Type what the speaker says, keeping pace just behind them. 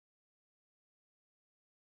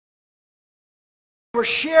we're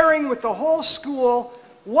sharing with the whole school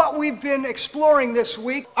what we've been exploring this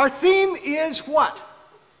week. Our theme is what?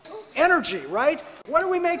 Energy, right? What are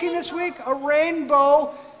we making this week? A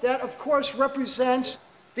rainbow that, of course, represents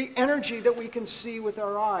the energy that we can see with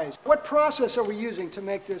our eyes. What process are we using to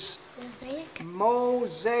make this? Mosaic.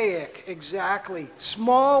 Mosaic, exactly.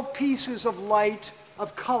 Small pieces of light,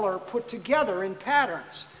 of color, put together in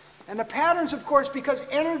patterns. And the patterns, of course, because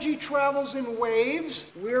energy travels in waves,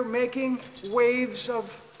 we're making waves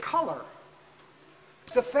of color.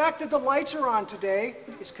 The fact that the lights are on today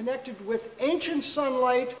is connected with ancient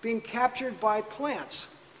sunlight being captured by plants.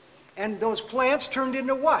 And those plants turned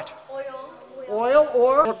into what? Oil. Oil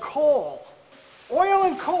or coal. Oil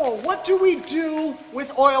and coal. What do we do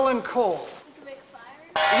with oil and coal? We can make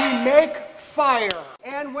fire. We make fire.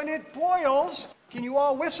 And when it boils, can you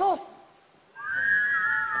all whistle?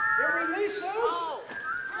 It releases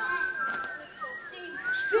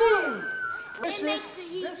steam.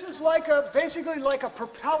 This is like basically like a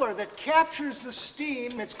propeller that captures the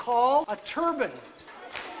steam. It's called a turbine.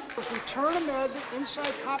 If we turn a magnet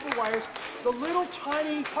inside copper wires, the little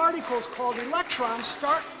tiny particles called electrons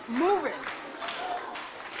start moving.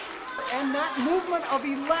 And that movement of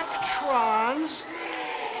electrons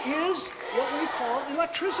is what we call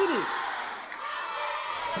electricity.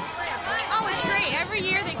 Oh, it's great. Every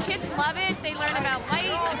year the kids love it. They learn about light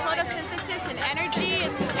and photosynthesis and energy,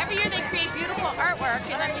 and every year they create beautiful artwork,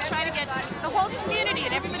 and then we try to get the whole community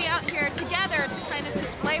and everybody out here together to kind of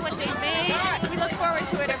display what they made. We look forward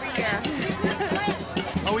to it every year.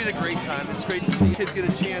 Oh, we had a great time. It's great to see kids get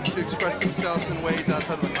a chance to express themselves in ways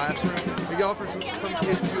outside of the classroom. We offer some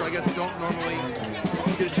kids who I guess don't normally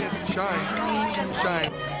get a chance to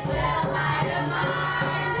shine.